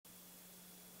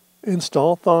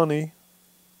Install Thonny,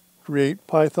 create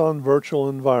Python virtual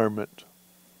environment.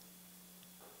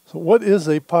 So what is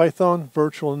a Python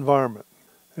virtual environment?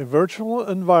 A virtual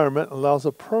environment allows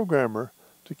a programmer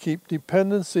to keep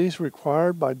dependencies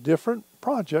required by different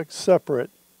projects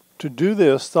separate. To do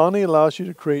this, Thonny allows you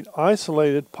to create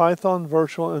isolated Python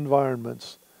virtual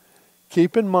environments.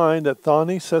 Keep in mind that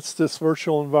Thonny sets this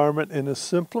virtual environment in a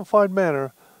simplified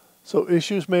manner, so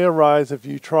issues may arise if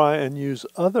you try and use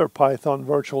other Python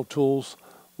virtual tools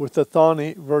with the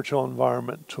Thonny virtual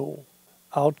environment tool.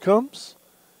 Outcomes: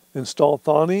 install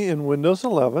Thonny in Windows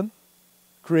 11,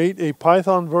 create a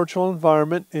Python virtual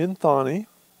environment in Thonny,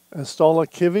 install a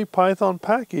Kivy Python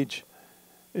package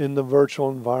in the virtual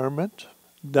environment,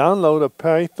 download a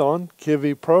Python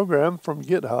Kivy program from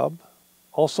GitHub.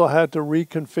 Also had to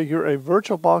reconfigure a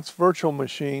VirtualBox virtual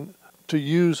machine to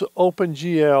use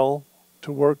OpenGL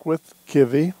to work with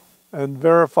Kivy, and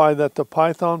verify that the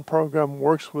Python program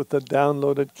works with the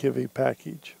downloaded Kivy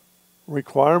package.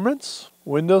 Requirements: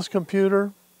 Windows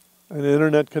computer, an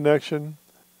internet connection,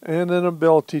 and an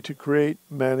ability to create,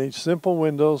 manage simple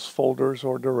Windows folders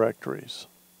or directories.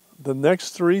 The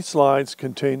next 3 slides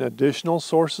contain additional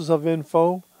sources of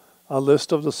info, a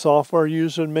list of the software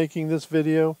used in making this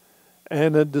video,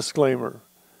 and a disclaimer.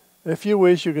 If you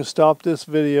wish, you can stop this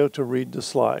video to read the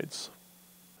slides.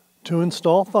 To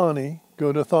install Thonny,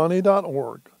 go to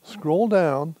thonny.org. Scroll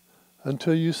down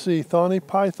until you see Thonny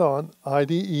Python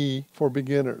IDE for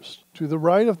Beginners. To the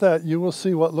right of that, you will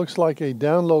see what looks like a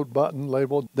download button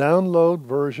labeled Download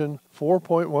version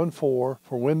 4.14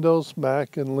 for Windows,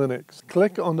 Mac, and Linux.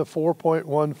 Click on the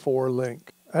 4.14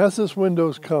 link. As this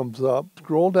window comes up,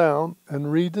 scroll down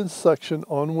and read the section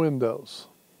on Windows.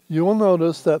 You will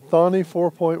notice that Thonny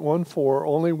 4.14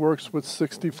 only works with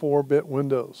 64-bit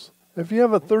Windows. If you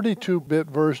have a 32-bit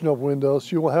version of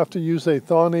Windows, you will have to use a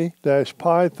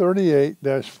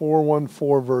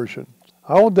Thonny-Py38-414 version.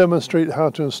 I will demonstrate how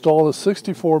to install the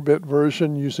 64-bit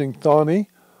version using Thonny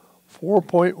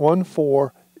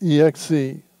 4.14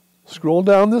 exe. Scroll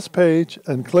down this page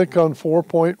and click on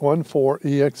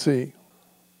 4.14 exe.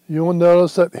 You will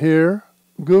notice that here,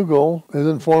 Google is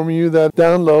informing you that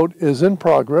download is in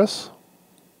progress.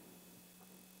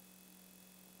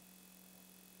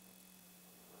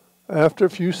 After a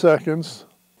few seconds,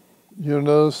 you'll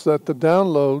notice that the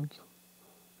download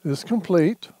is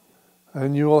complete,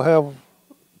 and you will have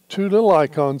 2 little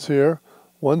icons here.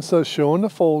 One says Show in the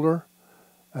folder,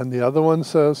 and the other one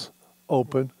says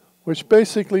Open, which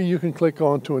basically you can click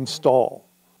on to install.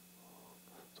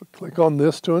 So click on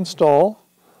this to install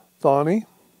Thonny.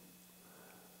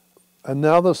 And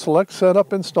now the Select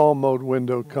Setup Install Mode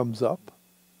window comes up.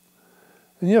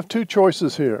 And you have 2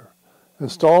 choices here.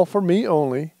 Install for me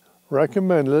only,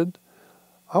 recommended.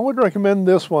 I would recommend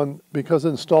this one because it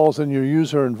installs in your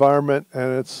user environment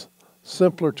and it's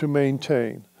simpler to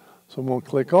maintain. So I'm going to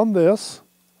click on this,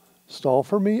 install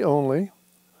for me only.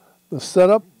 The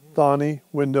Setup Thonny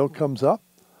window comes up.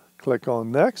 Click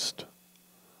on Next.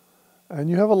 And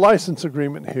you have a license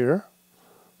agreement here.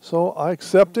 So I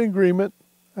accept the agreement,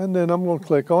 and then I'm going to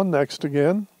click on Next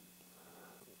again.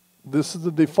 This is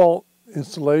the default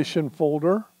installation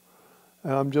folder.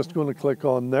 And I'm just going to click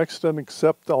on Next and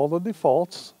accept all the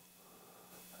defaults.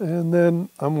 And then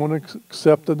I'm going to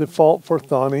accept the default for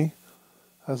Thonny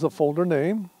as a folder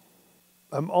name.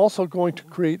 I'm also going to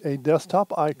create a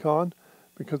desktop icon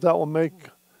because that will make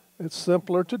it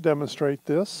simpler to demonstrate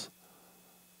this.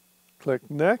 Click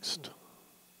Next.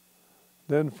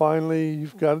 Then finally,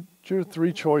 you've got your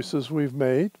 3 choices we've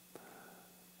made.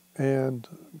 And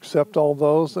accept all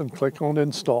those and click on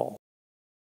Install.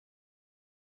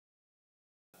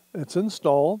 It's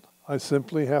installed. I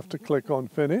simply have to click on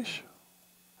Finish.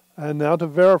 And now to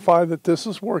verify that this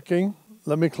is working,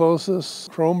 let me close this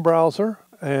Chrome browser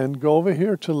and go over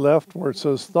here to the left where it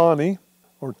says Thonny,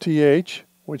 or TH,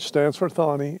 which stands for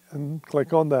Thonny, and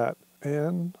click on that.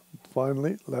 And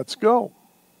finally, let's go.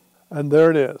 And there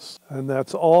it is. And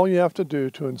that's all you have to do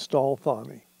to install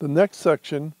Thonny. The next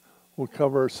section will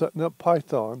cover setting up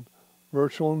Python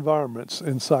virtual environments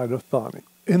inside of Thonny.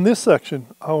 In this section,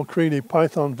 I will create a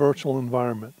Python virtual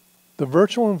environment. The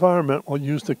virtual environment will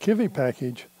use the Kivy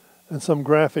package and some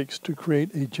graphics to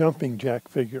create a jumping jack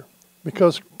figure.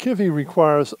 Because Kivy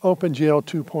requires OpenGL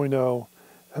 2.0,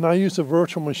 and I use a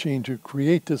virtual machine to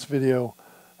create this video,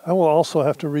 I will also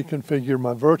have to reconfigure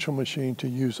my virtual machine to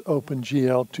use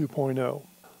OpenGL 2.0.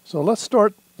 So let's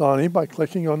start Thonny by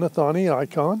clicking on the Thonny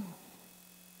icon.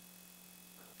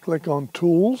 Click on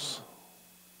Tools,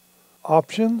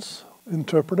 Options,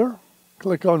 Interpreter.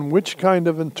 Click on which kind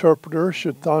of interpreter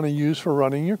should Thonny use for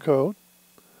running your code.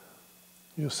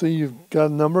 You'll see you've got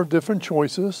a number of different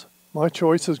choices. My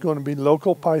choice is going to be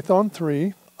local Python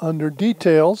 3. Under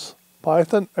Details,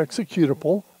 Python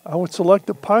Executable, I would select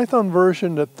the Python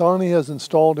version that Thonny has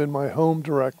installed in my home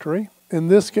directory. In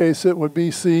this case, it would be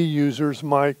C, users,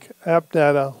 mic, app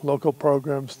data, local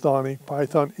programs, Thonny,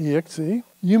 Python exe.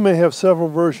 You may have several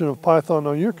versions of Python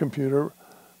on your computer,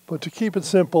 but to keep it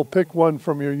simple, pick one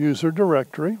from your user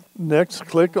directory. Next,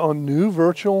 click on New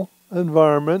Virtual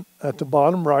Environment at the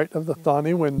bottom right of the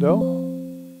Thonny window.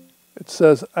 It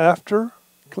says after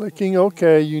clicking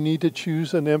OK, you need to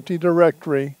choose an empty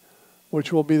directory,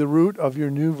 which will be the root of your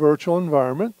new virtual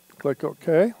environment. Click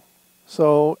OK.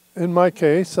 So in my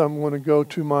case, I'm going to go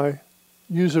to my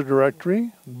user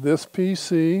directory, this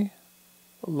PC,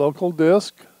 local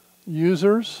disk,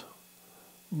 users,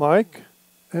 mic.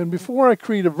 And before I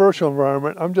create a virtual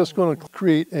environment, I'm just going to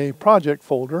create a project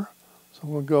folder. So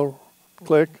I'm going to go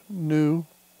click New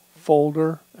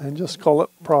Folder and just call it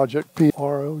Project,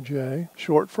 P-R-O-J,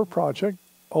 short for project.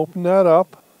 Open that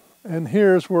up, and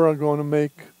here's where I'm going to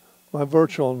make my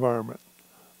virtual environment.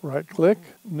 Right click,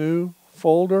 New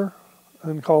Folder,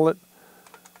 and call it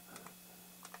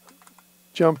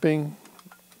Jumping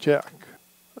Jack.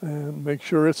 And make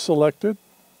sure it's selected,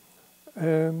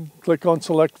 and click on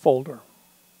Select Folder.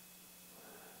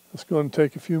 It's going to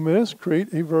take a few minutes to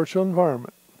create a virtual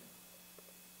environment.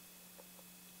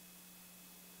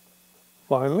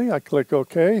 Finally, I click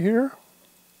OK here.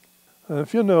 And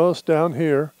if you notice down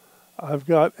here, I've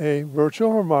got a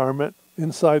virtual environment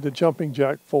inside the Jumping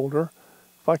Jack folder.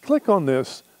 If I click on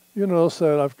this, you notice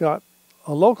that I've got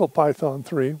a local Python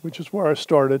 3, which is where I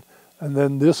started, and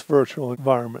then this virtual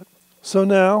environment. So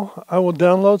now I will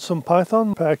download some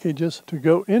Python packages to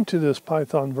go into this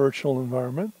Python virtual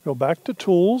environment. Go back to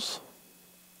Tools,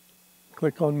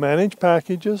 click on Manage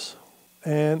Packages,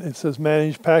 and it says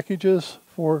Manage Packages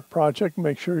for project.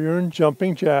 Make sure you're in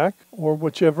Jumping Jack or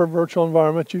whichever virtual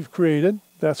environment you've created.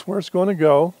 That's where it's going to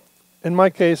go. In my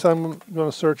case, I'm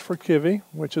going to search for Kivy,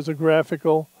 which is a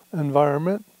graphical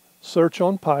environment. Search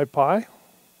on PyPy.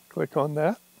 Click on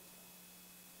that.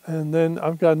 And then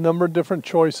I've got a number of different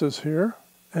choices here.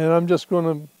 And I'm just going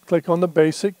to click on the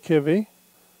basic Kivy.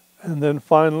 And then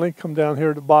finally come down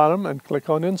here at the bottom and click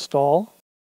on Install.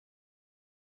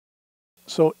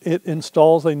 So it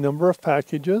installs a number of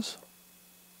packages.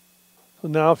 So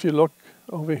now if you look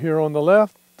over here on the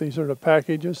left, these are the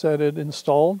packages that it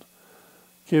installed.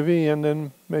 Kivy and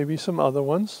then maybe some other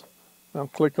ones. Now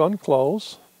click on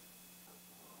Close.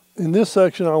 In this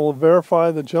section, I will verify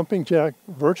the Jumping Jack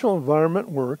virtual environment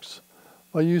works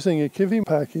by using a Kivy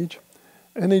package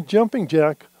and a Jumping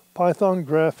Jack Python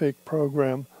graphic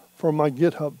program for my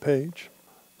GitHub page.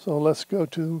 So let's go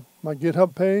to my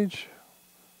GitHub page,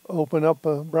 open up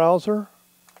a browser,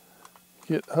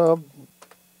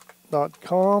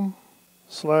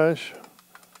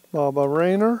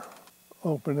 github.com/BabaRainer,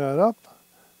 open that up,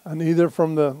 and either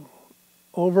from the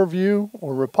overview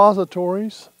or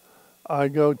repositories, I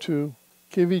go to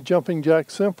Kivy Jumping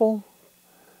Jack Simple,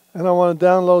 and I want to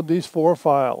download these 4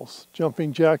 files,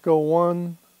 Jumping Jack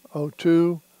 01,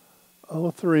 02,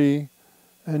 03,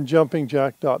 and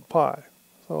jumpingjack.py.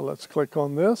 So let's click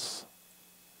on this,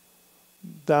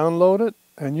 download it,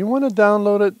 and you want to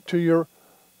download it to your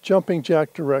Jumping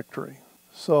Jack directory.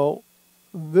 So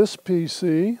this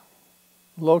PC,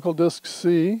 local disk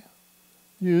C,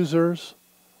 users,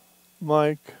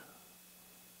 mic,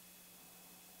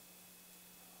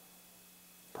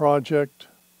 project,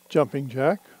 Jumping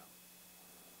Jack.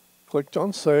 Clicked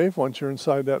on Save once you're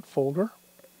inside that folder.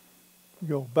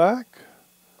 Go back,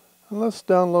 and let's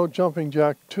download Jumping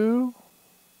Jack 2.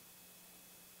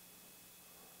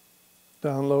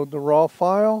 Download the raw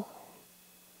file.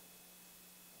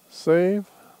 Save.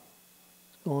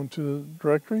 Go into the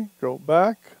directory, go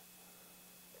back.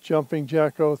 Jumping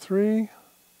Jack 03.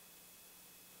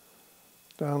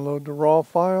 Download the raw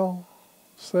file.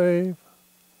 Save.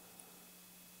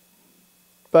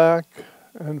 Back,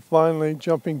 and finally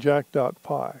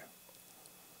jumpingjack.py.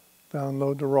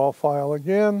 Download the raw file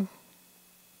again,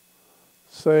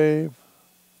 save,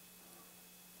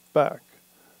 back.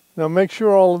 Now make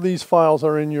sure all of these files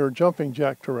are in your Jumping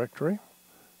Jack directory.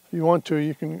 If you want to,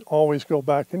 you can always go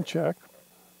back and check.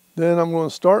 Then I'm going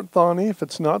to start Thonny if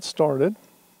it's not started.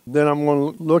 Then I'm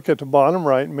going to look at the bottom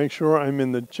right and make sure I'm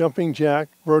in the Jumping Jack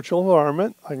virtual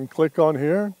environment. I can click on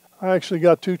here. I actually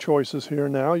got 2 choices here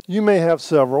now. You may have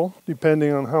several,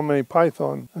 depending on how many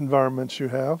Python environments you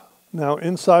have. Now,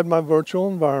 inside my virtual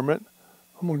environment,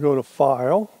 I'm going to go to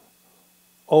File,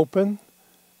 Open,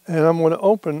 and I'm going to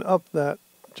open up that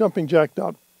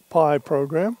jumpingjack.py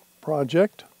program,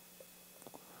 Project,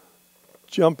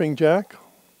 Jumping Jack,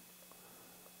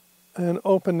 and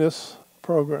open this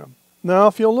program. Now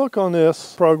if you'll look on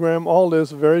this program, all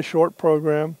this very short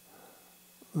program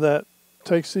that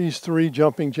takes these three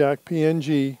jumping jack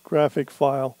PNG graphic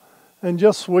file and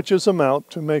just switches them out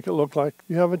to make it look like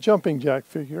you have a jumping jack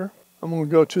figure. I'm going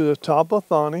to go to the top of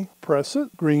Thonny, press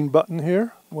it, green button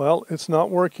here. Well, it's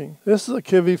not working. This is a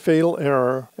Kivy fatal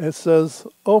error. It says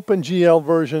OpenGL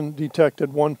version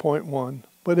detected 1.1,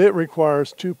 but it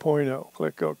requires 2.0.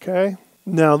 Click OK.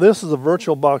 Now this is a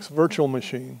VirtualBox virtual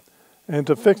machine, and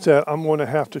to fix that I'm going to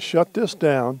have to shut this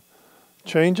down,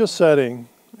 change a setting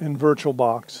in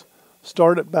VirtualBox,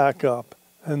 start it back up,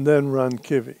 and then run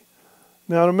Kivy.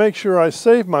 Now to make sure I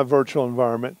save my virtual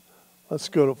environment, let's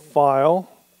go to File,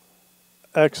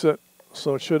 Exit,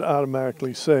 so it should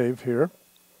automatically save here.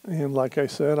 And like I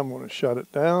said, I'm going to shut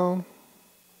it down,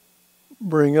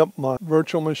 bring up my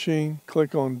virtual machine,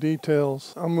 click on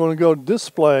Details. I'm going to go to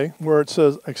Display where it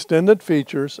says Extended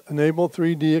Features, Enable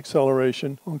 3D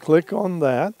Acceleration. I'll click on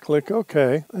that, click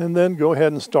OK, and then go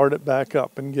ahead and start it back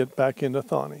up and get back into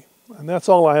Thonny. And that's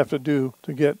all I have to do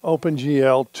to get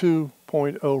OpenGL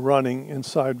 2.0 running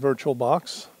inside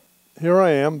VirtualBox. Here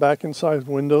I am back inside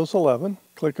Windows 11.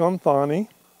 Click on Thonny,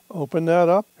 open that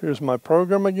up. Here's my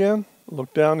program again.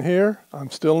 Look down here. I'm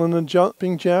still in the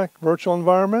jumping jack virtual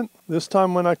environment. This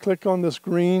time when I click on this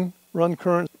green Run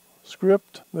Current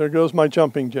script, there goes my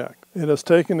jumping jack. It has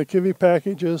taken the Kivy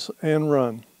packages and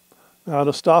run. Now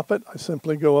to stop it, I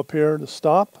simply go up here to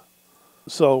stop.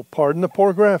 So pardon the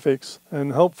poor graphics,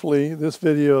 and hopefully this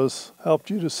video has helped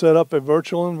you to set up a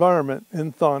virtual environment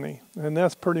in Thonny. And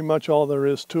that's pretty much all there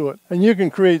is to it. And you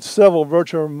can create several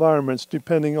virtual environments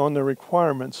depending on the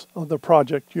requirements of the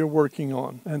project you're working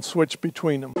on and switch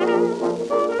between them.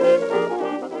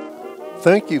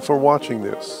 Thank you for watching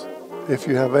this. If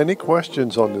you have any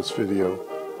questions on this video,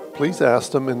 please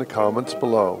ask them in the comments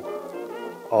below.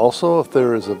 Also, if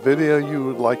there is a video you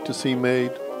would like to see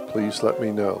made, please let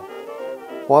me know.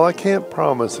 While I can't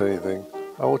promise anything,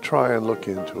 I will try and look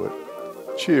into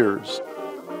it. Cheers.